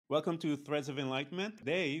Welcome to Threads of Enlightenment.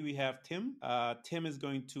 Today we have Tim. Tim is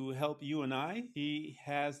going to help you and I. He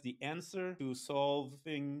has the answer to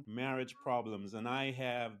solving marriage problems. And I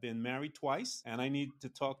have been married twice, and I need to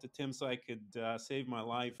talk to Tim so I could save my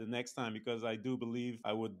life the next time, because I do believe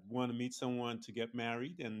I would want to meet someone to get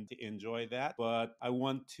married and to enjoy that. But I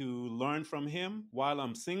want to learn from him while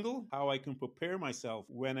I'm single, how I can prepare myself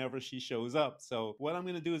whenever she shows up. So what I'm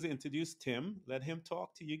going to do is introduce Tim, let him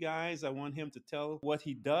talk to you guys. I want him to tell what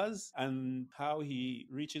he does and how he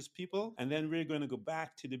reaches people. And then we're going to go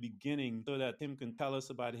back to the beginning so that Tim can tell us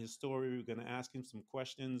about his story. We're going to ask him some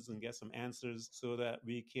questions and get some answers so that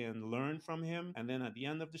we can learn from him. And then at the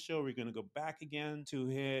end of the show, we're going to go back again to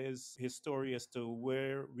his story as to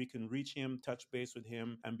where we can reach him, touch base with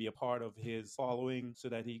him, and be a part of his following so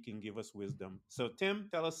that he can give us wisdom. So Tim,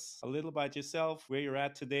 tell us a little about yourself, where you're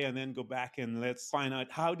at today, and then go back and let's find out,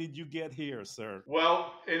 how did you get here, sir?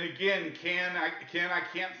 Well, and again, I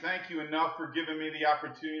can't thank you enough for giving me the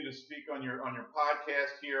opportunity to speak on your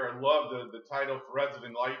podcast here. I love the title, Threads of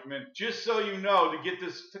Enlightenment. Just so you know, to get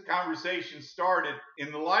this conversation started,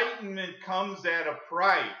 enlightenment comes at a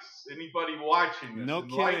price. Anybody watching this? No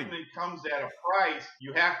enlightenment kidding. comes at a price.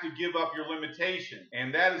 You have to give up your limitation,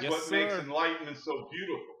 and that is Yes, what makes sir. enlightenment so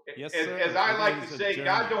beautiful. Yes, As, sir. as I like It to is a say,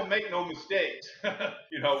 God journey. don't make no mistakes.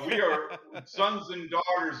 We are sons and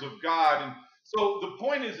daughters of God. And so the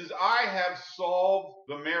point is I have solved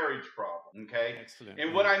the marriage problem, okay? Excellent.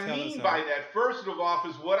 And what Yeah. I Tell us mean how. by that, first of all,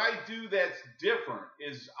 is what I do that's different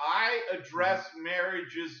is I address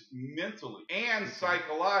marriages mentally and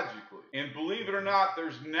psychologically. And believe it or not,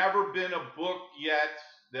 there's never been a book yet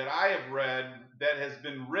that I have read that has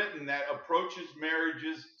been written that approaches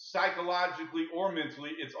marriages psychologically or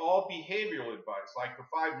mentally. It's all behavioral advice, like the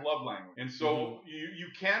 5 love languages. And so you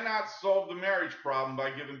cannot solve the marriage problem by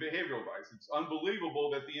giving behavioral advice. It's unbelievable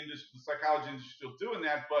that the psychology industry is still doing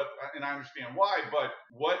that, and I understand why. But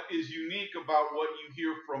what is unique about what you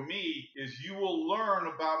hear from me is you will learn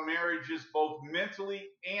about marriages both mentally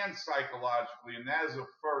and psychologically, and that is a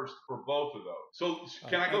first for both of those. So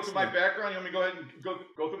can I go through my Excellent. background? You want me to go ahead and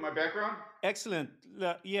go through my background? Excellent.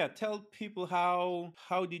 Yeah, tell people how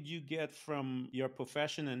did you get from your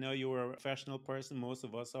profession? I know you were a professional person, most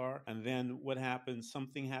of us are, and then what happens?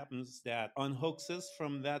 Something happens that unhooks us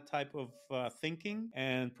from that type of thinking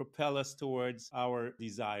and propel us towards our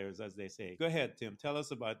desires, as they say. Go ahead, Tim. Tell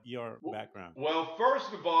us about your background. Well,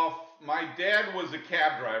 first of all, my dad was a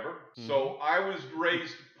cab driver, so I was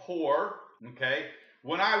raised poor, okay?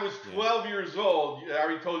 When I was Yeah. 12 years old, I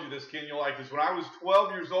already told you this, Ken, you'll like this. When I was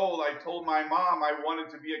 12 years old, I told my mom I wanted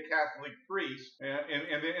to be a Catholic priest,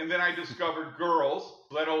 and then I discovered girls.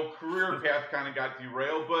 That old career path kind of got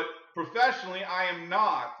derailed, but professionally, I am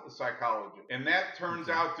not a psychologist, and that turns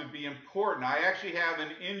out to be important. I actually have an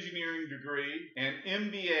engineering degree, an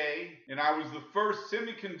MBA, and I was the first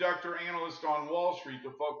semiconductor analyst on Wall Street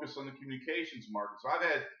to focus on the communications market. So I've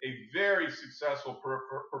had a very successful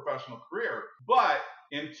professional career. But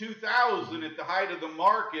in 2000, at the height of the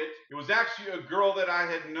market, it was actually a girl that I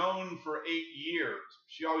had known for 8 years.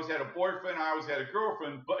 She always had a boyfriend, I always had a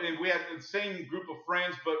girlfriend, and we had the same group of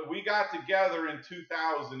friends, but we got together in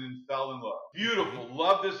 2000 and fell in love. Beautiful.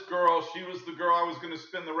 Loved this girl. She was the girl I was going to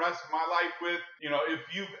spend the rest of my life with. If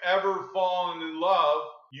you've ever fallen in love,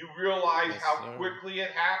 you realize how quickly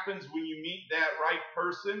it happens when you meet that right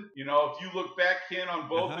person. If you look back, Ken, on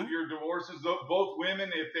both of your divorces, both women,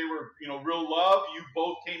 if they were, real love, you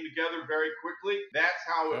both came together very quickly. That's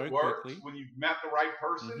how it works. When you've met the right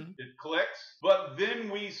person, it clicks. But then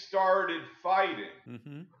we started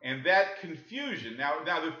fighting. And that confusion. Now,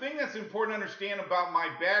 the thing that's important to understand about my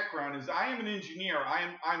background is I am an engineer.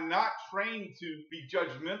 I'm not trained to be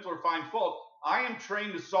judgmental or find fault. I am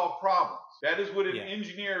trained to solve problems. That is what an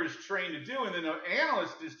engineer is trained to do. And then a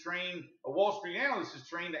Wall Street analyst is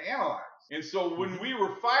trained to analyze. And so when we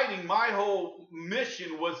were fighting, my whole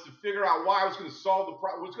mission was to figure out why I was going to solve the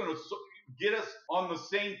problem, what's going to get us on the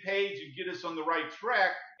same page and get us on the right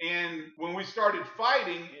track. And when we started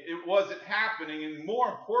fighting, it wasn't happening. And more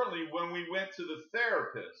importantly, when we went to the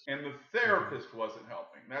therapist, and the therapist wasn't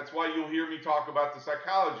helping. That's why you'll hear me talk about the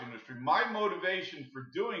psychology industry. My motivation for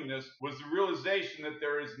doing this was the realization that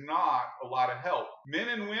there is not a lot of help. Men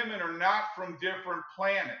and women are not from different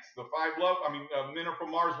planets. Men are from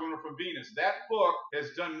Mars, women are from Venus. That book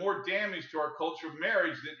has done more damage to our culture of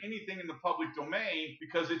marriage than anything in the public domain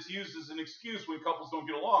because it's used as an excuse when couples don't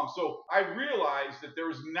get along. So I realized that there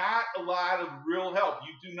was not a lot of real help.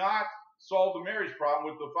 You do not solve the marriage problem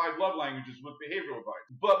with the 5 love languages with behavioral advice.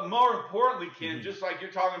 But more importantly, Ken, Hmm. just like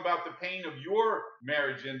you're talking about the pain of your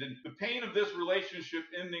marriage ending, the pain of this relationship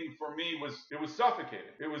ending for me was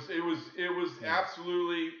suffocating. It was Yeah.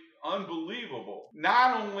 absolutely unbelievable.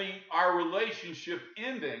 Not only our relationship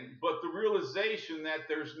ending, but the realization that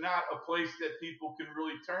there's not a place that people can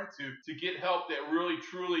really turn to get help that really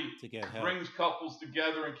truly To get help. brings couples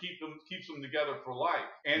together and keeps them together for life.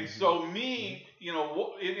 And Hmm. so me,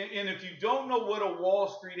 and if you don't know what a Wall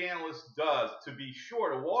Street analyst does, to be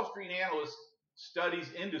short, a Wall Street analyst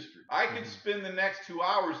studies industry. I could Hmm. spend the next 2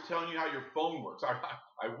 hours telling you how your phone works.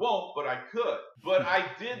 I won't, but I could. But I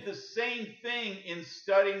did the same thing in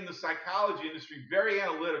studying the psychology industry, very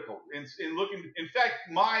analytical. In looking, in fact,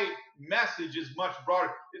 my message is much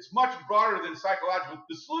broader. It's much broader than psychological.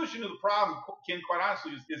 The solution to the problem, Ken, quite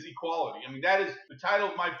honestly, is equality. I mean, that is the title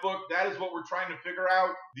of my book. That is what we're trying to figure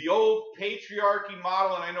out. The old patriarchy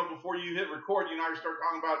model, and I know before you hit record, you and I started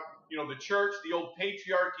talking about the church, the old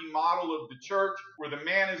patriarchy model of the church, where the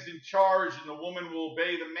man is in charge and the woman will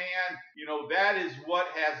obey the man. That is what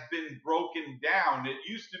has been broken down. It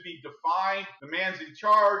used to be defined. The man's in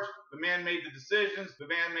charge. The man made the decisions. The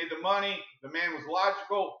man made the money. The man was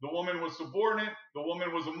logical. The woman was subordinate. The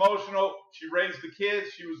woman was emotional. She raised the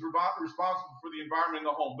kids. She was responsible for the environment in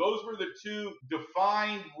the home. Those were the two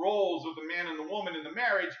defined roles of the man and the woman in the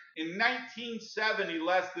marriage. In 1970,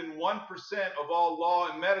 less than 1% of all law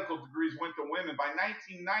and medical degrees went to women. By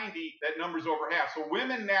 1990, that number's over half. So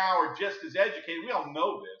women now are just as educated. We all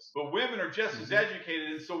know this, but women are just as Hmm.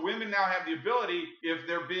 educated. And so women now have the ability, if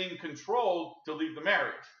they're being controlled, to leave the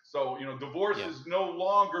marriage. So, divorce Yeah. is no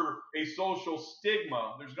longer a social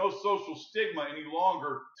stigma. There's no social stigma any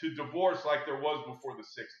longer to divorce like there was before the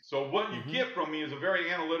 60s. So what you Hmm. get from me is a very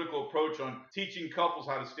analytical approach on teaching couples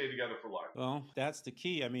how to stay together for life. Well, that's the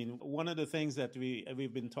key. I mean, one of the things that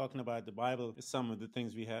we've been talking about the Bible is some of the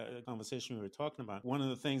things we had a conversation we were talking about. One of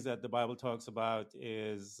the things that the Bible talks about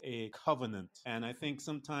is a covenant, and I think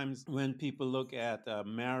sometimes when people look at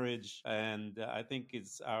marriage, and I think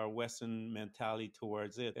it's our Western mentality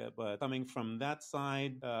towards it, but coming from that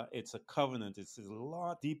side, it's a covenant. It's a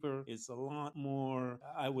lot deeper. It's a lot more.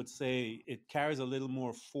 I would say it carries a little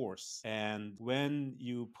more force, and when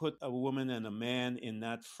you put a woman and a man in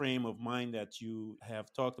that frame of mind that you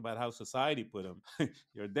have talked about how society put them,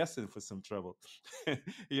 you're destined for some trouble.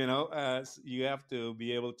 You have to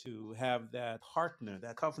be able to have that partner,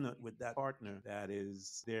 that covenant with that partner that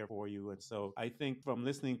is there for you. And so I think from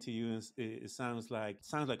listening to you, it sounds like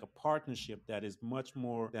a partnership that is much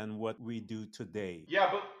more than what we do today. Yeah,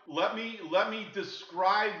 but let me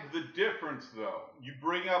describe the difference though. You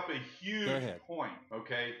bring up a Go huge ahead. point,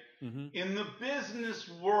 okay? Hmm. In the business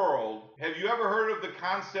world, have you ever heard of the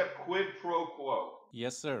concept quid pro quo?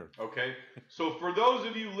 Yes, sir. Okay, so for those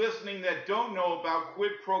of you listening that don't know about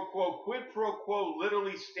quid pro quo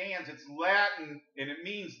literally stands, it's Latin and it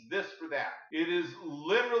means this for that. It is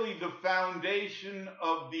literally the foundation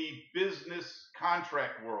of the business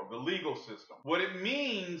contract world, the legal system. What it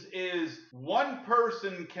means is one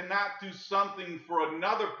person cannot do something for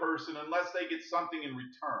another person unless they get something in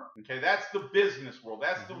return. Okay, that's the business world.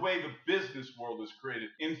 That's the Hmm. way the business world is created.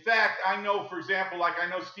 In fact, I know, for example, like I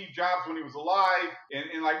know Steve Jobs when he was alive,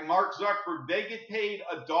 and like Mark Zuckerberg, they get paid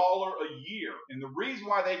 $1 a year. And the reason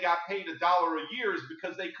why they got paid $1 a year is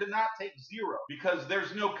because they could not take zero, because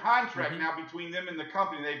there's no contract Hmm. now between them and the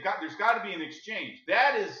company. There's got to be an exchange.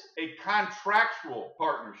 That is a contractual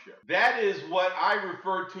partnership. That is what I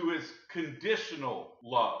refer to as conditional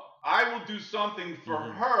love. I will do something for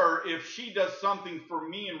Hmm. her if she does something for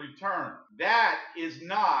me in return. That is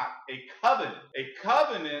not a covenant. A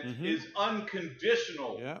covenant Hmm. is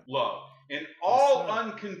unconditional Yeah. love. And Yes, all sir.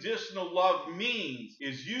 unconditional love means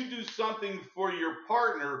is you do something for your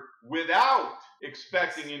partner without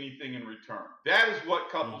expecting Yes. anything in return. That is what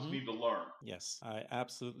couples Hmm. need to learn. Yes, I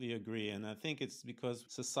absolutely agree. And I think it's because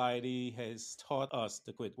society has taught us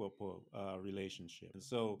the quid pro quo relationship. And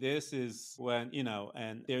so this is when,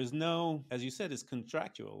 and there's no, as you said, it's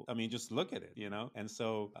contractual. I mean, just look at it. And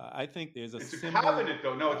so I think there's a It's a symbol. covenant,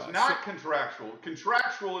 though. No, it's not contractual.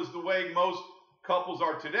 Contractual is the way most couples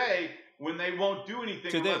are today, when they won't do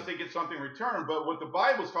anything unless Today, they get something in return. But what the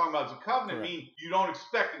Bible's talking about is a covenant, correct. means you don't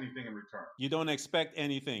expect anything in return. You don't expect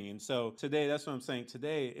anything. And so today, that's what I'm saying.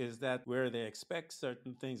 Today is that where they expect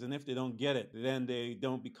certain things. And if they don't get it, then they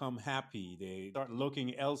don't become happy. They start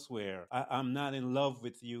looking elsewhere. I'm not in love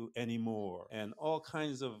with you anymore. And all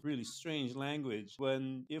kinds of really strange language.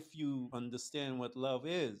 When if you understand what love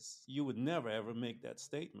is, you would never ever make that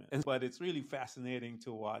statement. But it's really fascinating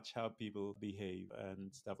to watch how people behave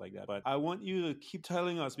and stuff like that. But I want you to keep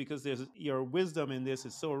telling us, because there's your wisdom in this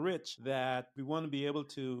is so rich that we want to be able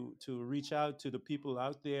to reach out to the people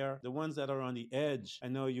out there, the ones that are on the edge. I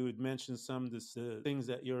know you had mentioned some of this things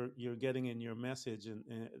that you're getting in your message, and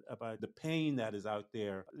about the pain that is out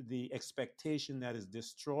there, the expectation that is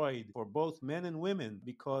destroyed for both men and women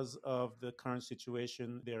because of the current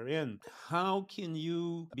situation they're in. How can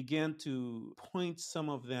you begin to point some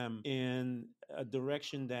of them in a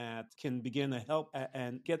direction that can begin to help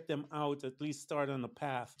and get them out, at least start on a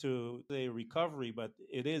path to a recovery, but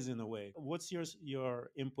it is in a way. What's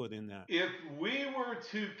your input in that? If we were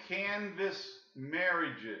to canvass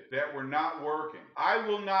marriages that were not working, I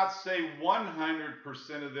will not say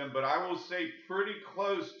 100% of them, but I will say pretty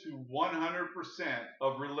close to 100%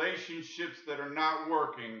 of relationships that are not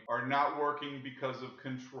working because of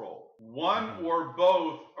control. One or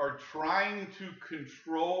both are trying to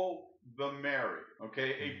control the marriage.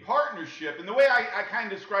 Okay, a partnership, and the way I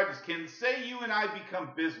kind of describe this, Ken, say you and I become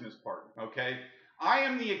business partners. Okay, I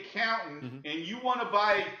am the accountant, and you want to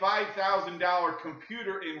buy a $5,000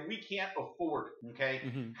 computer, and we can't afford it. Okay,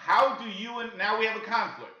 how do you and now we have a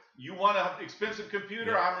conflict? You want an expensive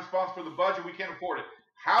computer? I'm responsible for the budget. We can't afford it.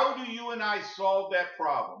 How do you and I solve that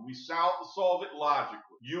problem? We solve it logically.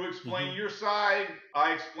 You explain your side,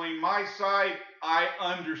 I explain my side, I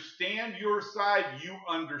understand your side, you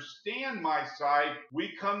understand my side.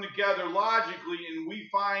 We come together logically and we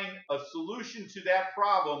find a solution to that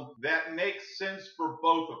problem that makes sense for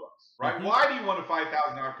both of us. Right? Why do you want a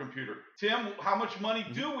 $5,000 computer? Tim, how much money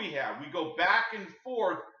do we have? We go back and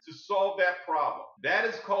forth to solve that problem. That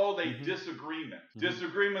is called a disagreement.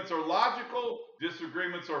 Disagreements are logical,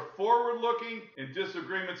 disagreements are forward-looking, and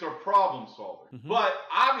disagreements are problem-solving. But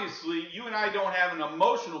obviously, you and I don't have an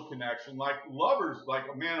emotional connection like lovers, like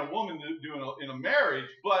a man and woman do in a marriage.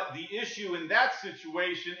 But the issue in that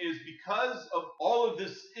situation is because of all of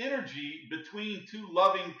this energy between two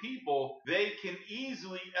loving people, they can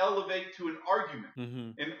easily elevate to an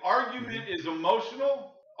argument. An argument is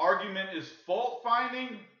emotional. Argument is fault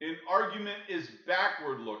finding, and argument is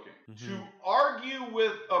backward looking. To argue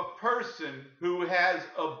with a person who has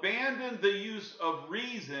abandoned the use of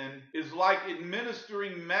reason is like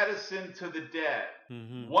administering medicine to the dead.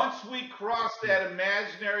 Once we cross that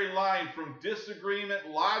imaginary line from disagreement,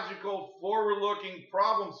 logical, forward-looking,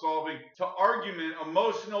 problem-solving, to argument,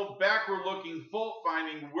 emotional, backward-looking,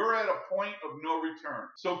 fault-finding, we're at a point of no return.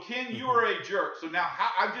 So, Ken, you are a jerk. So now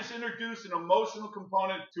I've just introduced an emotional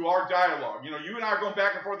component to our dialogue. You know, you and I are going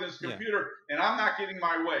back and forth on this computer, and I'm not getting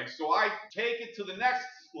my way. So I take it to the next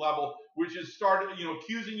level, which is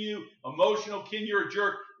accusing you, emotional, Ken, you're a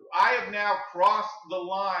jerk. I have now crossed the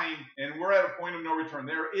line, and we're at a point of no return.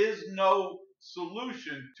 There is no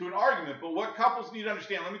solution to an argument. But what couples need to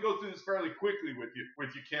understand, let me go through this fairly quickly with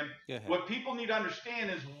you, Kim. What people need to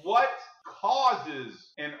understand is what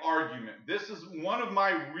causes an argument. This is one of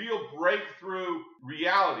my real breakthrough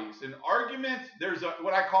realities. An argument, there's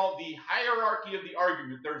what I call the hierarchy of the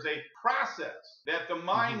argument. There's a process that the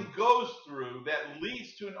mind goes through that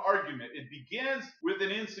leads to an argument. It begins with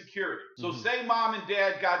an insecurity. So say mom and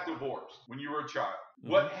dad got divorced when you were a child.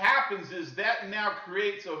 What happens is that now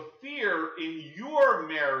creates a fear in your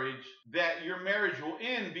marriage that your marriage will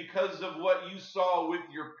end because of what you saw with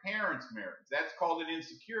your parents' marriage. That's called an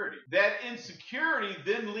insecurity. That insecurity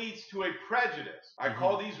then leads to a prejudice. I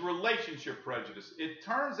call these relationship prejudice. It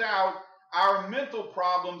turns out our mental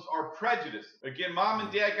problems are prejudice. Again, mom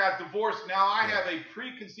and dad got divorced. Now I have a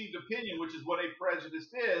preconceived opinion, which is what a prejudice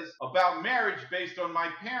is, about marriage based on my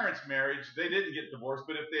parents' marriage. They didn't get divorced,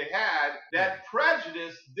 but if they had, that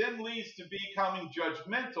prejudice then leads to becoming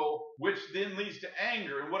judgmental, which then leads to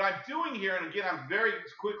anger. And what I'm doing here, and again, I'm very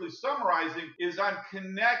quickly summarizing, is I'm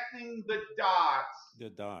connecting the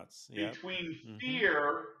dots between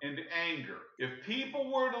fear and anger. If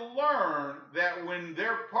people were to learn that when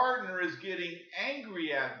their partner is getting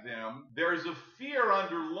angry at them, there's a fear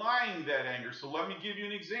underlying that anger. So let me give you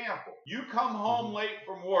an example. You come home late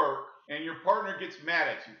from work and your partner gets mad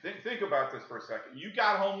at you. Think about this for a second. You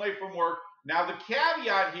got home late from work. Now, the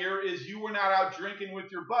caveat here is you were not out drinking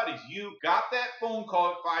with your buddies. You got that phone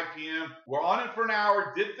call at 5 p.m., were on it for an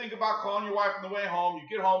hour, didn't think about calling your wife on the way home.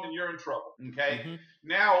 You get home and you're in trouble, okay?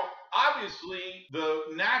 Now, obviously, the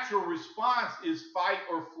natural response is fight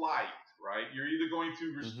or flight. Right? You're either going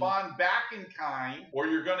to respond back in kind or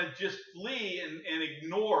you're going to just flee and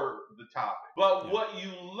ignore the topic. But what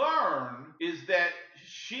you learn is that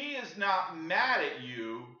she is not mad at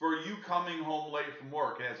you for you coming home late from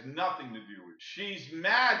work. It has nothing to do with it. She's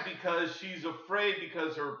mad because she's afraid,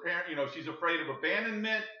 because her parent, she's afraid of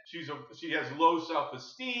abandonment. She has low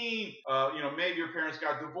self-esteem. Maybe her parents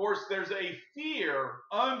got divorced. There's a fear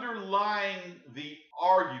underlying the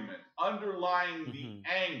argument, underlying the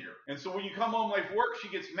anger. And so when you come home late from work, she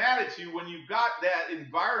gets mad at you. When you've got that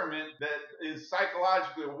environment that is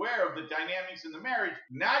psychologically aware of the dynamics in the marriage,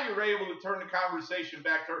 now you're able to turn the conversation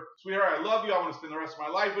back to her. Sweetheart, I love you. I want to spend the rest of my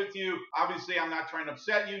life with you. Obviously, I'm not trying to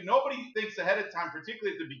upset you. Nobody thinks ahead of time,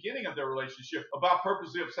 particularly at the beginning of their relationship, about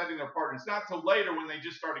purposely upsetting their partner. It's not till later when they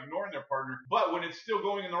just start ignoring their partner. But when it's still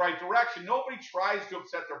going in the right direction, nobody tries to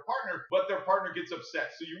upset their partner, but their partner gets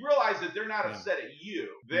upset. So you realize that they're not upset at you.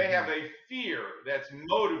 They have a fear that's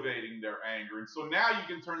motivating their anger. And so now you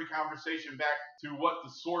can turn the conversation back to what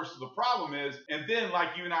the source of the problem is. And then, like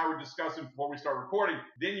you and I were discussing before we start recording,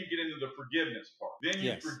 then you get into the forgiveness part. Then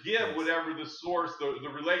you forgive whatever the source, the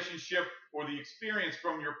relationship or the experience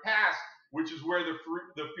from your past, which is where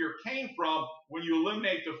the fear came from. When you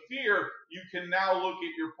eliminate the fear, you can now look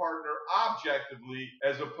at your partner objectively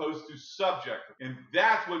as opposed to subjectively. And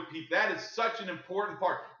that is such an important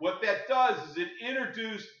part. What that does is it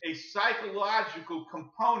introduced a psychological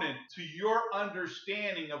component to your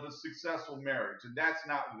understanding of a successful marriage. And that's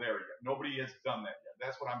not there yet. Nobody has done that yet.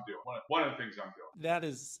 That's what I'm doing. One of the things I'm doing. That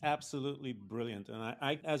is absolutely brilliant. And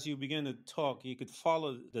I as you begin to talk, you could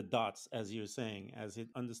follow the dots as you're saying, as you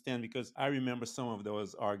understand, because I remember some of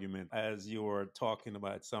those arguments as you were talking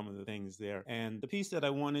about some of the things there. And the piece that I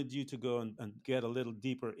wanted you to go and get a little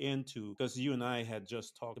deeper into, because you and I had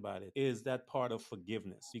just talked about it, is that part of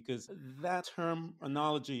forgiveness. Because that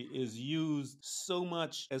terminology is used so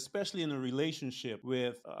much, especially in a relationship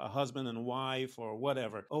with a husband and wife or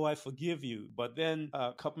whatever. Oh, I forgive you. But then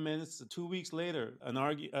a couple minutes, 2 weeks later,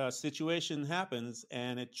 a situation happens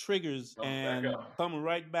and it triggers and come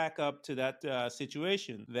right back up to that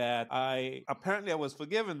situation that I was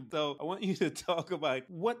forgiven. So I want you to talk about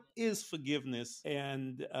what is forgiveness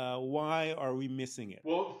and why are we missing it?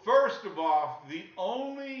 Well, first of all, the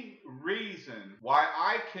only reason why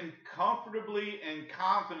I can comfortably and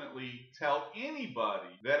confidently tell anybody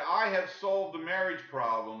that I have solved the marriage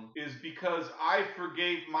problem is because I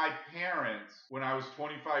forgave my parents when I was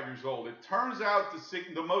 25 years old. It turns out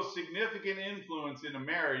the most significant influence in a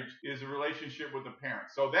marriage is a relationship with a parent.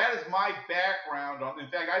 So that is my background. In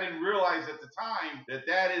fact, I didn't realize at the time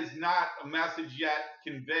that is not a message yet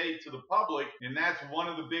conveyed to the public, and that's one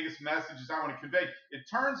of the biggest messages I want to convey. It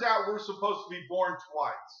turns out we're supposed to be born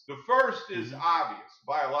twice. The first is obvious,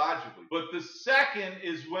 biologically, but the second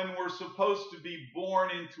is when we're supposed to be born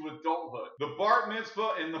into adulthood. The bar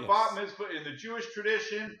mitzvah and the bat mitzvah in the Jewish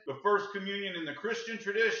tradition, the first communion in the Christian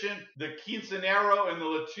tradition, the quinceanero in the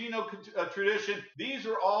Latino tradition, these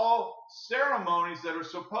are all ceremonies that are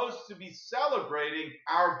supposed to be celebrating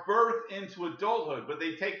our birth into adulthood, but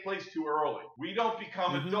they take place too early. We don't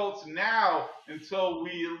become adults now until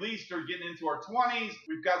we at least are getting into our 20s.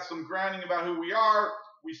 We've got some grounding about who we are.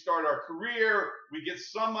 We start our career, we get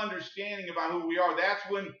some understanding about who we are. That's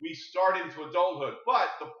when we start into adulthood. But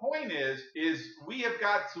the point is we have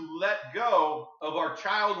got to let go of our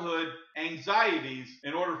childhood anxieties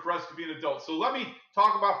in order for us to be an adult. So let me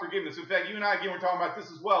talk about forgiveness. In fact, you and I, again, we're talking about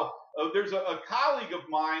this as well. There's a colleague of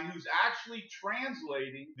mine who's actually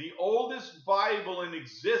translating the oldest Bible in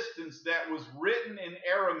existence that was written in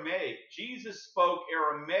Aramaic. Jesus spoke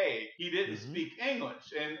Aramaic. He didn't speak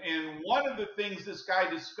English. And one of the things this guy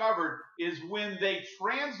discovered is when they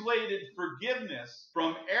translated forgiveness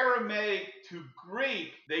from Aramaic to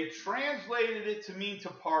Greek, they translated it to mean to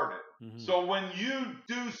pardon. So when you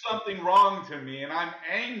do something wrong to me and I'm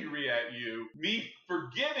angry at you, me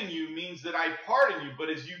forgiving you means that I pardon you. But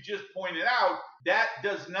as you just pointed out, that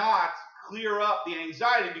does not clear up the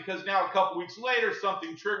anxiety, because now a couple weeks later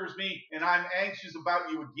something triggers me and I'm anxious about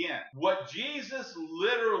you again. What Jesus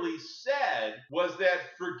literally said was that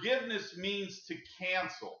forgiveness means to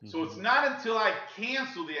cancel. So it's not until I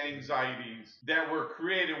cancel the anxieties that were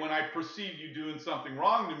created when I perceive you doing something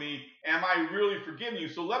wrong to me, am I really forgiving you?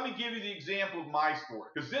 So let me give you the example of my story,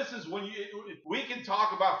 because this is when we can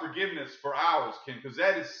talk about forgiveness for hours, Ken, because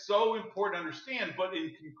that is so important to understand. But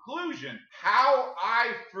in conclusion, how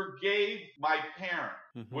I forgave my parent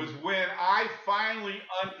Mm-hmm. was when I finally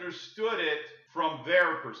understood it from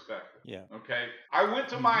their perspective. Yeah. Okay. I went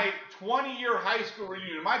to Mm-hmm. my 20-year high school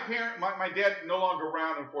reunion. My dad no longer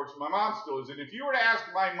around, unfortunately. My mom still is. And if you were to ask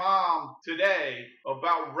my mom today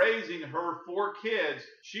about raising her 4 kids,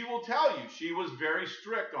 she will tell you she was very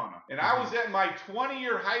strict on them. And I Mm-hmm. was at my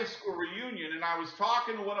 20-year high school reunion and I was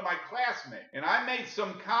talking to one of my classmates and I made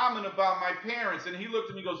some comment about my parents and he looked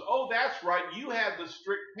at me and goes, "Oh, that's right. You had the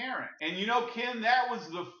strict parent." And you know, Ken, that was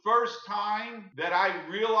the first time that I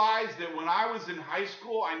realized that when I was in high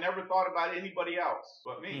school, I never thought about anybody else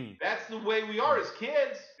but me. Mm. That's the way we are Mm. as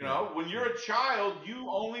kids. You Yeah. know, when you're Yeah. a child, you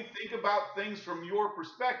only think about things from your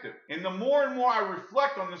perspective. And the more and more I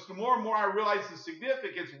reflect on this, the more and more I realize the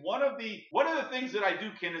significance. One of the things that I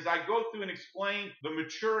do, Ken, is I go through and explain the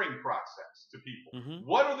maturing process to people. Mm-hmm.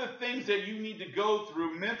 What are the things that you need to go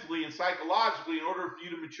through mentally and psychologically in order for you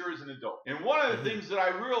to mature as an adult? And one of the Mm-hmm. things that I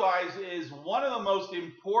realize is one of the most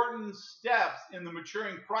important steps in the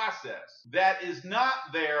maturing process that is not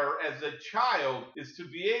there as a child is to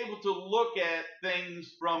be able to look at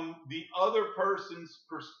things from the other person's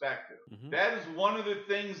perspective. Mm-hmm. That is one of the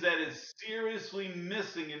things that is seriously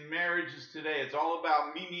missing in marriages today. It's all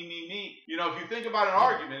about me, me, me, me. You know, if you think about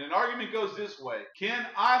Yeah. an argument goes this way: Ken,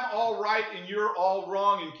 I'm all right and you're all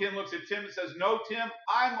wrong. And Ken looks at Tim and says, "No, Tim,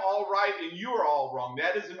 I'm all right and you're all wrong."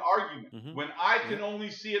 That is an argument. Mm-hmm. When I Yeah. can only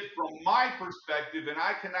see it from my perspective and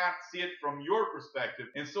I cannot see it from your perspective.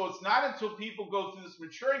 And so it's not until people go through this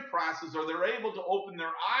maturing process or they're able to open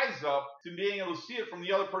their eyes up to being able to see it from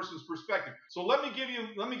the other person's perspective. So let me give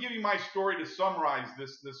you my story to summarize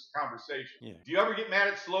this conversation. Yeah. Do you ever get mad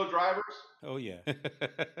at slow drivers? Oh yeah.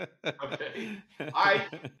 Okay. I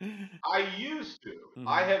I used to.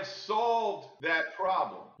 I Mm-hmm. have solved that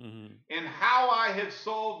problem. Mm-hmm. And how I have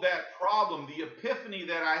solved that problem, the epiphany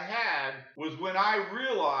that I had was when I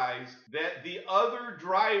realized that the other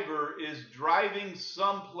driver is driving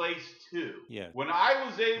someplace too. Yeah. When I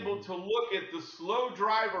was able Mm-hmm. to look at the slow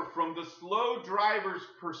driver from the slow driver's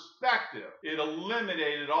perspective, it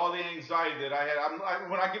eliminated all the anxiety that I had.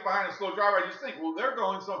 When I get behind a slow driver, I just think, well, they're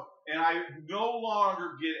going so, and I no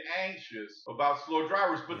longer get anxious about slow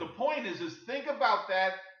drivers. But Yeah. the point is think about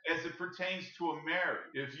that as it pertains to a marriage.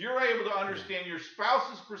 If you're able to Yeah. understand your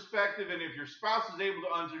spouse's perspective and if your spouse is able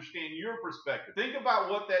to understand your perspective, think about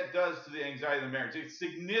what that does to the anxiety of the marriage. It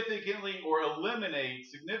significantly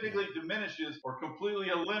Yeah. diminishes or completely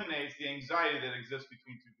eliminates the anxiety that exists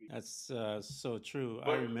between two people. That's so true. I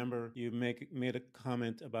But remember you made a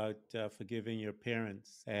comment about forgiving your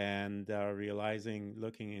parents and realizing,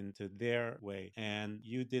 looking into their way, and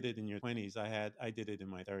you did it in your 20s. I did it in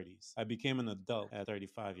my 30s. I became an adult at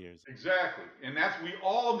 35 years old. exactly. And we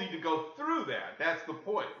all need to go through that. That's the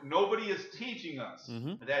point. Nobody is teaching us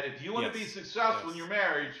Mm-hmm. that if you want to be Yes. successful in your Yes.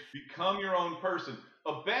 marriage, become your own person.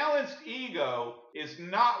 A balanced ego is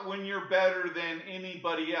not when you're better than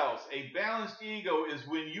anybody else. A balanced ego is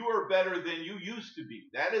when you are better than you used to be.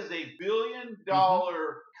 That is a billion Mm-hmm.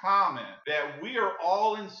 dollar comment that we are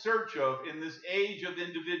all in search of in this age of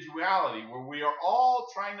individuality, where we are all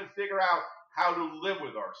trying to figure out how to live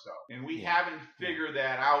with ourselves. And we Yeah. haven't Yeah. figured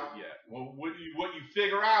that out yet. Well, what you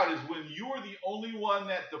figure out is when you are the only one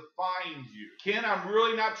that defines you. Ken, I'm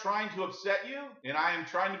really not trying to upset you, and I am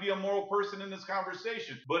trying to be a moral person in this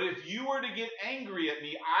conversation. But if you were to get angry at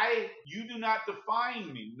me, you do not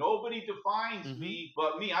define me. Nobody defines Mm-hmm. me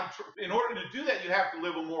but me. In order to do that, you have to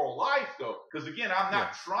live a moral life, though. Because again, I'm not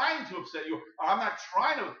Yes. trying to upset you. I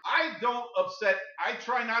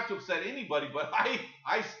try not to upset anybody, but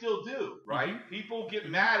I still do, right? Mm-hmm. People get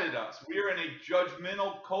Mm-hmm. mad at us. We are in a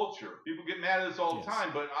judgmental culture. People get mad at us all the Yes. time,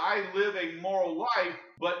 but I live a moral life,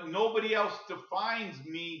 but nobody else defines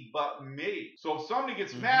me but me. So if somebody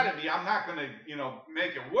gets mad Mm-hmm. at me, I'm not going to,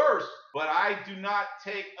 make it worse, but I do not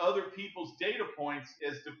take other people's data points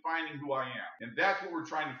as defining who I am. And that's what we're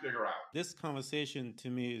trying to figure out. This conversation to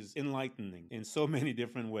me is enlightening in so many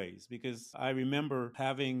different ways because I remember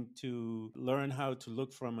having to learn how to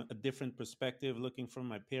look from a different perspective, looking from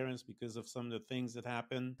my parents because of some of the things that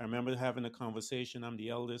happened. I remember having a conversation. I'm the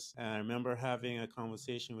eldest. And I remember having a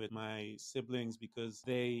conversation with my siblings because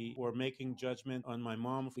they were making judgment on my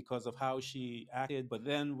mom because of how she acted. But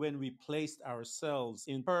then when we placed ourselves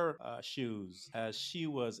in her shoes as she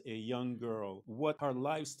was a young girl, what her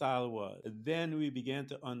lifestyle was, then we began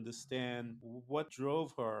to understand what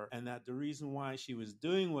drove her and that the reason why she was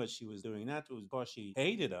doing what she was doing, not was because she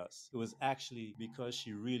hated us. It was actually because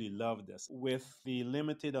she really loved us. With the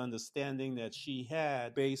limited understanding that she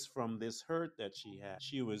had based from this hurt that she had,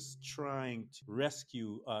 she was trying to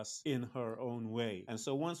rescue us in her own way. And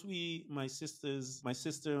so once my sister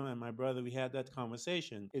and my brother, we had that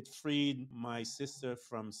conversation, it freed my sister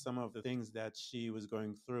from some of the things that she was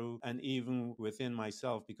going through, and even within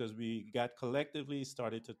myself, because we got collectively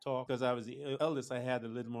started to talk. Because I was the eldest, I had a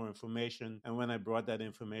little more information, and when I brought that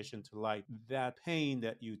information to light, that pain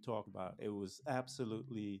that you talk about, it was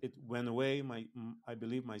absolutely, it went away. I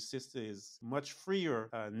believe my sister is much freer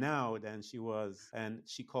now than she was, and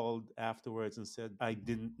she called afterwards and said, I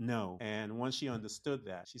didn't know. And once she understood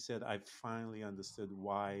that, she said, I finally understood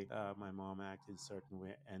why my mom acted a certain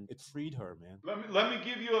way, and it freed her, man. Let me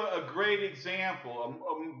give you a great example,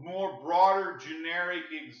 a more broader, generic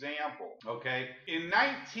example. Okay. In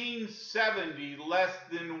 1970, less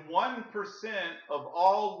than 1% of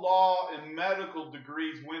all law and medical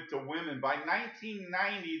degrees went to women. By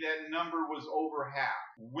 1990, that number was over half.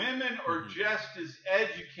 Women are just as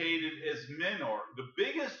educated as men are. The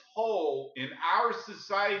biggest hole in our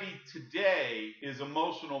society today is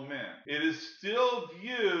emotional men. It is still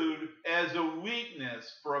viewed as a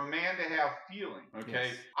weakness for a man to have feeling. Okay.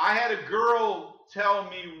 Yes. I had a girl tell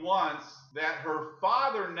me once that her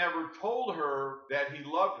father never told her that he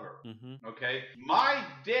loved her. Okay. My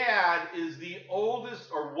dad is the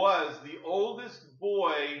oldest, or was the oldest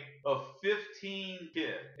boy of 15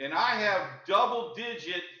 kids. And I have double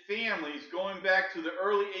digit families going back to the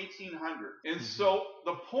early 1800s. And so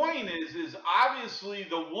the point is obviously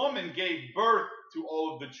the woman gave birth to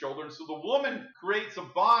all of the children. So the woman creates a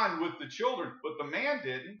bond with the children, but the man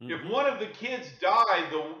didn't. If one of the kids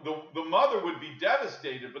died, the mother would be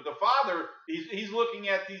devastated, but the father, he's looking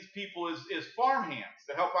at these people as farm hands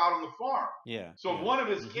to help out on the farm. Yeah. So if one of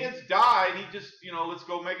his kids died, he just, let's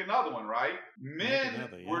go make another one, right? Men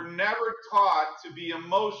were never taught to be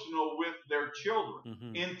emotional with their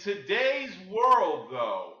children. In today's world,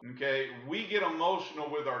 though, okay, we get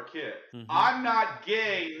emotional with our kids. I'm not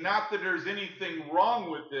gay, not that there's anything wrong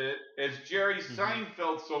with it, as Jerry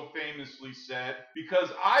Seinfeld so famously said, because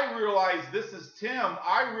I realize, this is Tim,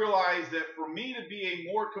 I realize that for me to be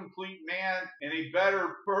a more complete man and a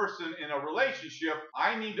better person in a relationship,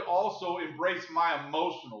 I need to also embrace my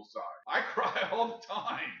emotional side. I cry all the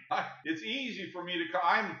time. It's easy for me to cry.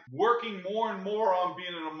 I'm working more and more on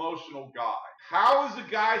being an emotional guy. How is a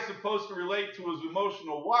guy supposed to relate to his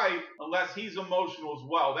emotional wife unless he's emotional as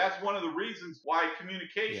well? That's one of the reasons why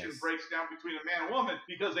communication breaks down between a man and woman,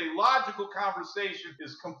 because a logical conversation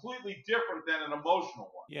is completely different than an emotional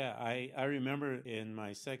one. Yeah, I remember in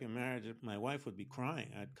my second marriage, my wife would be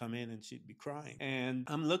crying. I'd come in and she'd be crying. And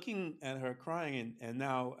I'm looking at her crying, and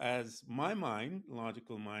now as my mind,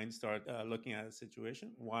 logical mind, start looking at the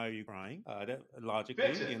situation, why are you crying? That logically,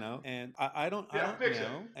 and I don't know.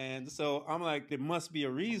 And so I'm like, there must be a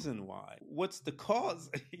reason why. What's the cause?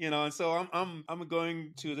 And so I'm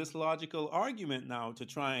going to this logical argument now to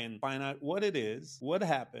try and find out what it is, what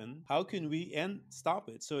happened, how can we stop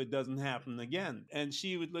it so it doesn't happen again. And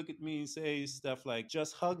she would look at me and say stuff like,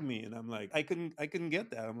 just hug me. And I'm like, I couldn't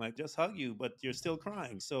get that. I'm like, just hug you, but you're still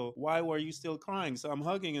crying. So why were you still crying? So I'm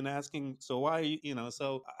hugging and asking, so why,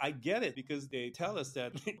 so I get it, because they tell us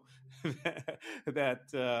that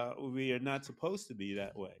that we are not supposed to be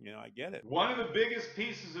that way. I get it. One of the biggest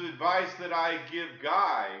pieces of advice that I give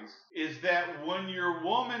guys is that when your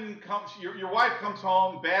woman comes, your wife comes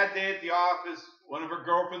home, bad day at the office, one of her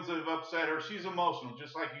girlfriends have upset her, she's emotional,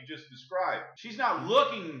 just like you just described. She's not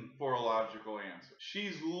looking for a logical answer.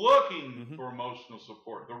 She's looking for emotional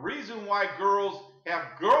support. The reason why girls have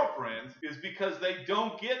girlfriends is because they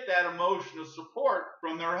don't get that emotional support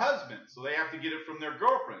from their husbands. So they have to get it from their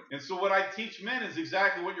girlfriend. And so what I teach men is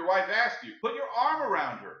exactly what your wife asked you. Put your arm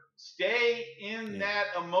around her. Stay in that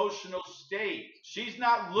emotional state. She's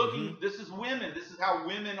not looking. This is women. This is how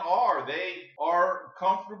women are. They are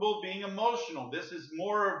comfortable being emotional. This is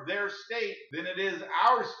more of their state than it is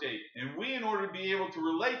our state. And we, in order to be able to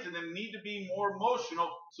relate to them, need to be more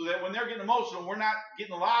emotional, so that when they're getting emotional, we're not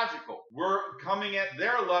getting logical. We're coming at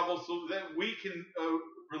their level so that we can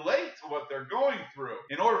relate to what they're going through.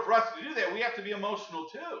 In order for us to do that, we have to be emotional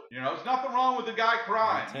too. There's nothing wrong with the guy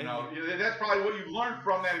crying. That's probably what you've learned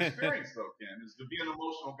from that experience, though, Ken, is to be an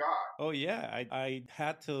emotional guy. Oh yeah, I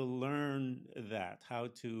had to learn that, how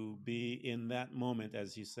to be in that moment,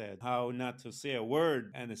 as you said, how not to say a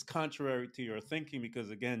word, and it's contrary to your thinking,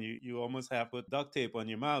 because again, you almost have to put duct tape on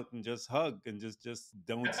your mouth and just hug and just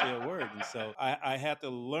don't say a word. And so I had to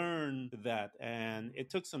learn that, and it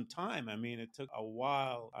took some time. I mean, it took a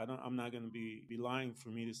while well, I'm not going to be lying for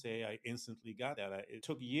me to say I instantly got that. It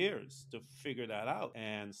took years to figure that out.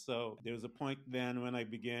 And so there was a point then when I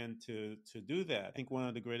began to do that. I think one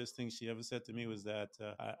of the greatest things she ever said to me was that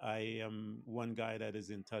I am one guy that is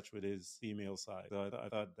in touch with his female side. So I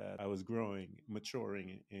thought that I was growing,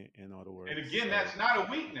 maturing, in other words. And again, So that's not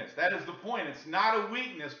a weakness. That is the point. It's not a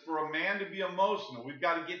weakness for a man to be emotional. We've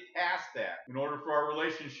got to get past that in order for our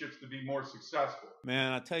relationships to be more successful.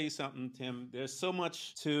 man, I'll tell you something, Tim. There's so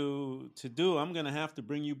much to do. I'm going to have to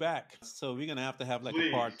bring you back. So we're going to have like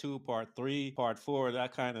Please. a part 2, part 3, part 4,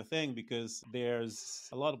 that kind of thing, because there's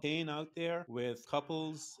a lot of pain out there with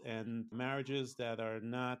couples and marriages that are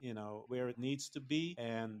not, where it needs to be.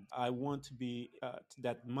 And I want to be,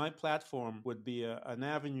 that my platform would be an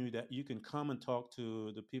avenue that you can come and talk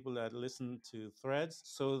to the people that listen to Threads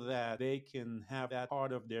so that they can have that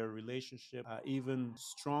part of their relationship even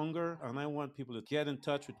stronger. And I want people to get in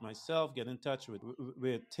touch with myself, get in touch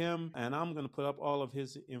with Tim, and I'm going to put up all of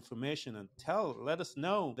his information and let us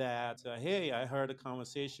know that, hey, I heard a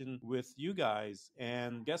conversation with you guys,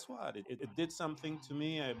 and guess what? It did something to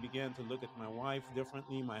me. I began to look at my wife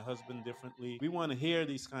differently, my husband differently. We want to hear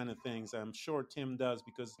these kind of things. I'm sure Tim does,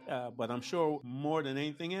 because, but I'm sure more than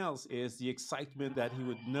anything else is the excitement that he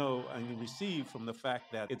would know and receive from the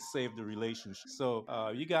fact that it saved the relationship. So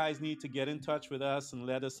you guys need to get in touch with us and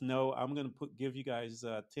let us know. I'm going to give you guys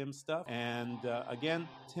Tim's stuff. And again,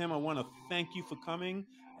 Tim, I want to thank you for coming.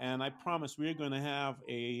 And I promise we're going to have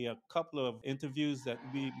a couple of interviews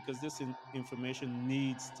because this information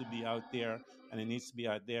needs to be out there, and it needs to be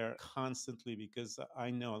out there constantly, because I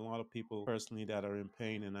know a lot of people personally that are in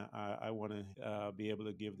pain, and I want to be able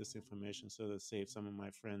to give this information so to save some of my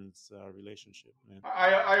friends' relationship. Man.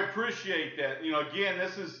 I appreciate that. Again,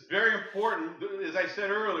 this is very important. As I said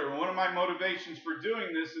earlier, one of my motivations for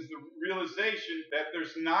doing this is the realization that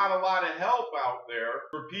there's not a lot of help out there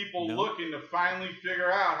for people looking to finally figure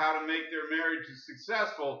out how to make their marriages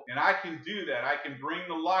successful. And I can do that. I can bring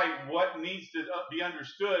to light what needs to be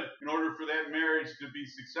understood in order for that marriage to be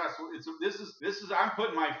successful. I'm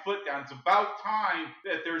putting my foot down. It's about time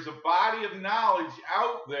that there's a body of knowledge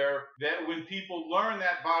out there that when people learn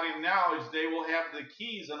that body of knowledge, they will have the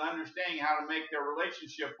keys on understanding how to make their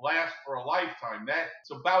relationship last for a lifetime.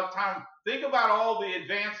 It's about time. Think about all the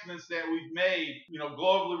advancements that we've made,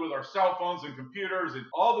 globally with our cell phones and computers and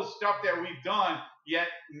all the stuff that we've done. Yet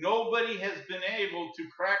nobody has been able to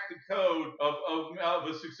crack the code of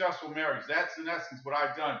a successful marriage. That's in essence what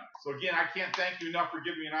I've done. So again, I can't thank you enough for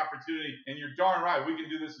giving me an opportunity. And you're darn right, we can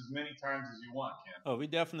do this as many times as you want, Ken. Oh, we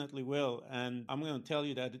definitely will. And I'm going to tell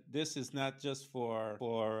you that this is not just for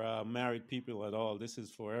married people at all. This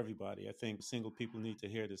is for everybody. I think single people need to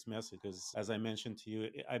hear this message because, as I mentioned to you,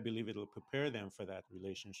 I believe it'll prepare them for that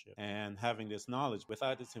relationship. And having this knowledge,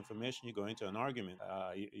 without this information, you go into an argument.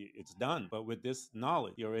 It's done. But with this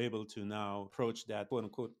knowledge, you're able to now approach that quote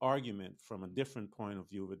unquote argument from a different point of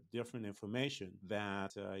view with different information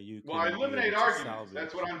that you can. Well, I eliminate arguments.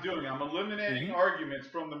 That's what I'm doing. I'm eliminating arguments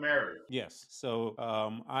from the marriage. Yes. So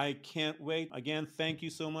I can't wait. Again, thank you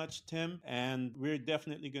so much, Tim. And we're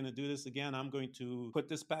definitely going to do this again. I'm going to put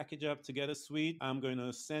this package up to get a suite. I'm going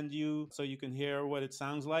to send you so you can hear what it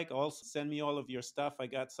sounds like. Also, send me all of your stuff. I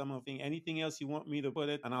got anything else you want me to put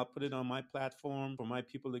it, and I'll put it on my platform for my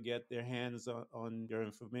people to get their hands on your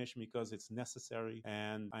information because it's necessary.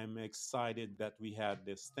 And I'm excited that we had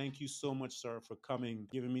this. Thank you so much, sir, for coming,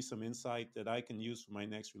 giving me some insight that I can use for my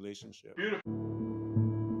next relationship. Beautiful.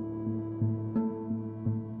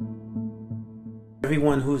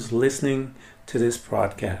 Everyone who's listening to this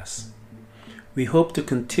podcast, we hope to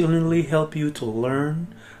continually help you to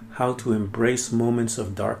learn how to embrace moments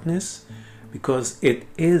of darkness, because it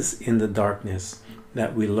is in the darkness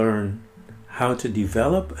that we learn how to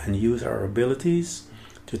develop and use our abilities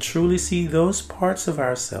to truly see those parts of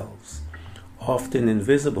ourselves, often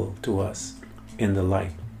invisible to us, in the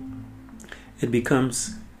light. It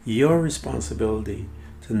becomes your responsibility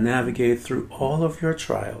to navigate through all of your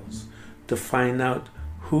trials, to find out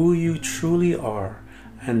who you truly are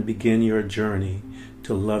and begin your journey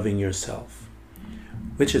to loving yourself,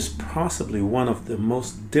 which is possibly one of the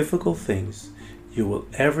most difficult things you will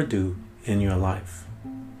ever do in your life.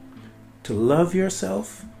 To love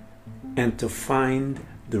yourself and to find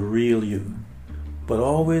the real you, but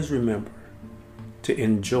always remember to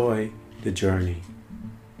enjoy the journey.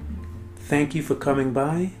 Thank you for coming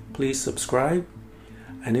by. Please subscribe,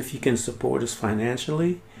 and if you can support us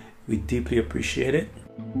financially, we deeply appreciate it.